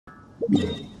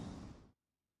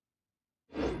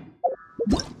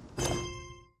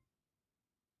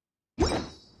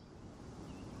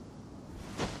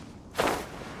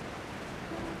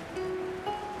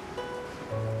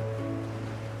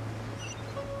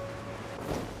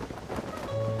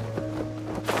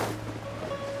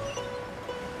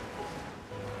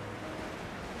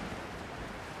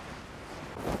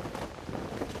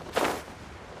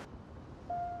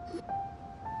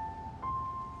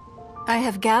I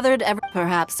have gathered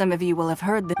Perhaps some of you will have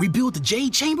heard the— Rebuild the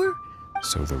Jade Chamber?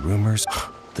 So the rumors...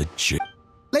 the Jade...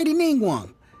 Lady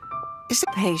Ningguang, is it—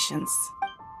 Patience.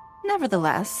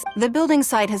 Nevertheless, the building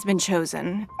site has been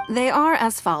chosen. They are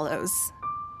as follows: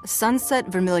 Sunset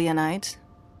Vermilionite,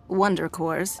 Wonder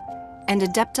Cores, and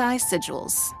Adepti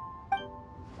Sigils.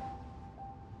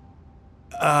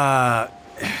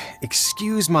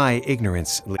 Excuse my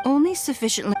ignorance. Only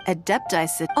sufficiently Adepti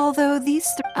Sigils. Although these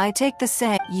I take the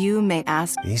same. You may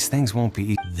ask. These things won't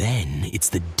be... Then it's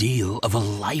the deal of a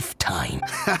lifetime.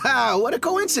 Haha, what a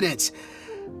coincidence.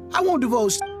 I won't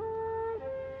divulge—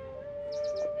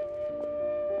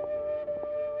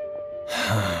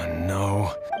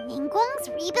 No. Ningguang's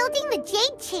rebuilding the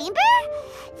Jade Chamber?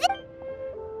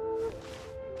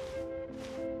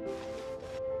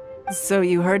 So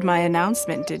you heard my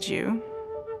announcement, did you?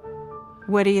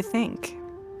 What do you think?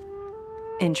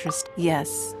 Interest?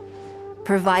 Yes.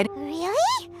 Really?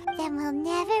 Then we'll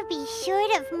never be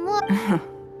short of more—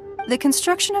 The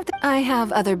construction of the— I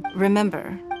have other—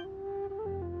 Remember.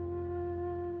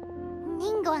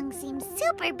 Ningguang seems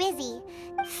super busy.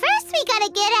 First we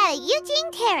gotta get out of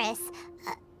Eugene Terrace.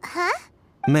 Huh?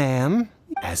 Ma'am,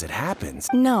 as it happens...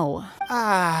 No.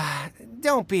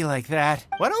 Don't be like that.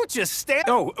 Why don't you stand...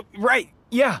 Oh, right,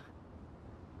 yeah.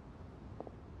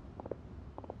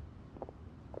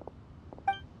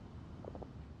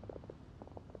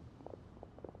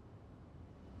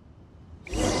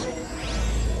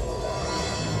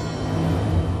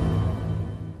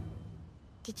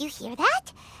 Did you hear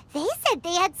that? They said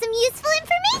they had some useful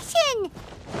information!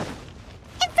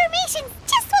 Information's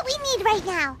just what we need right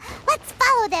now. Let's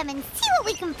follow them and see what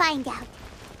we can find out.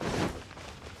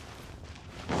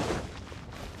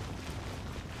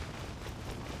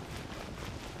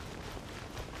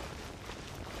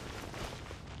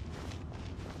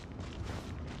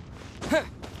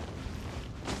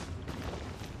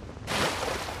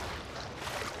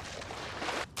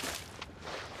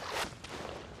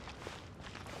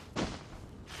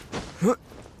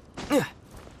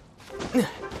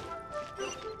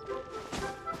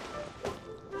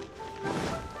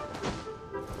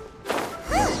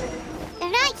 They're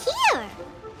not here.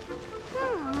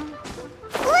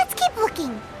 Let's keep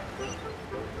looking.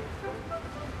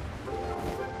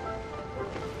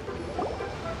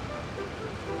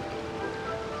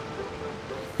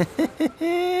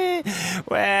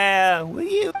 Well, will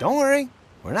you... Don't worry,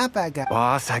 we're not bad guys.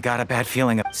 Boss, I got a bad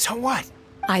feeling. So what?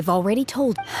 I've already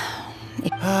told.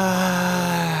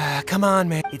 Come on,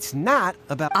 man. It's not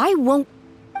about... I won't.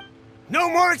 No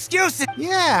more excuses!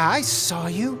 Yeah, I saw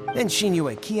you. Then seen you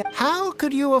at Kia. How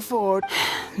could you afford...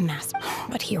 Master,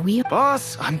 but here we are.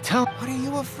 Boss, I'm telling... What are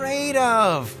you afraid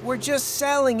of? We're just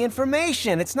selling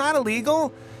information. It's not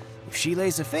illegal. If she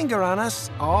lays a finger on us,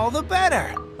 all the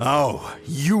better. Oh,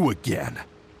 you again.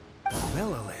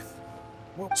 Lilith.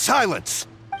 Well, Silence!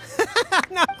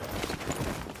 no.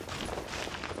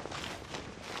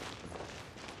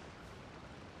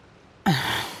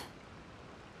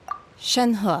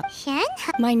 Shenhe. Shen?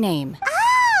 My name.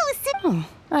 Oh, so...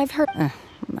 I've heard.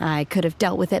 I could have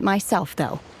dealt with it myself,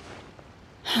 though.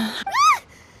 This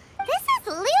is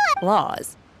Lila.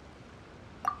 Laws.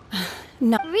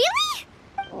 No, Really?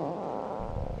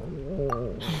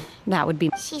 that would be.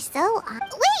 She's so...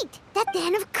 Wait! That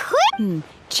then of course...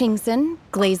 Chingson,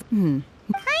 Glaze. Kinda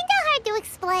hard to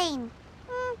explain.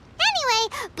 Anyway,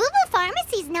 Boo Boo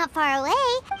Pharmacy's not far away.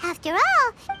 After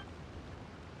all...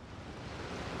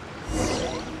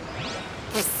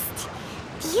 Psst.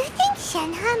 Do you think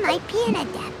Shenhe might be an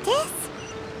Adeptus?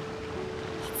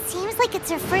 It seems like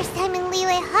it's her first time in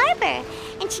Liyue Harbor,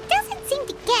 and she doesn't seem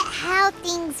to get how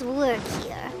things work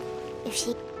here. If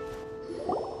she...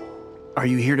 Are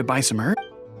you here to buy some herb?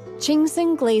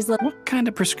 Chingson, Glaze. What kind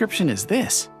of prescription is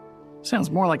this? Sounds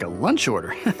more like a lunch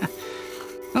order.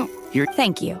 Oh, here.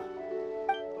 Thank you.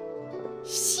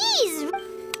 She's...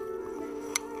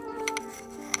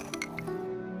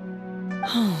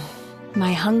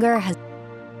 My hunger has.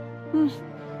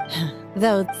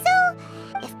 Though. So,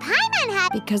 if Paimon had...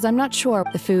 Because I'm not sure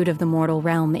the food of the mortal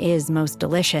realm is most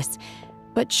delicious.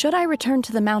 But should I return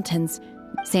to the mountains,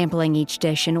 sampling each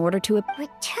dish in order to.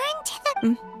 Return to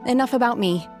the... Enough about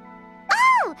me.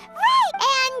 Oh, right!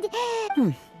 And...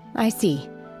 I see.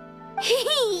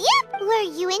 Yep, were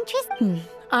you interested?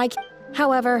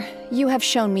 However, you have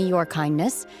shown me your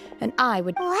kindness, and I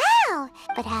would... Wow,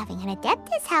 but having an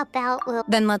Adeptus help out will...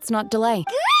 Then let's not delay.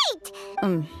 Great!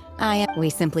 We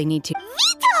simply need to...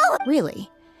 Veto! Really?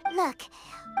 Look,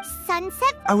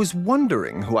 Sunset I was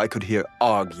wondering who I could hear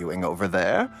arguing over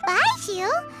there. Baiju?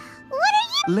 What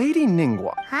are you... Lady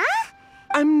Ningguang. Huh?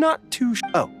 I'm not too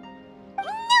Oh.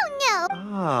 No.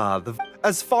 Ah,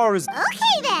 as far as...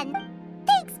 Okay then.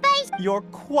 Thanks, Baiju. You're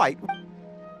quite...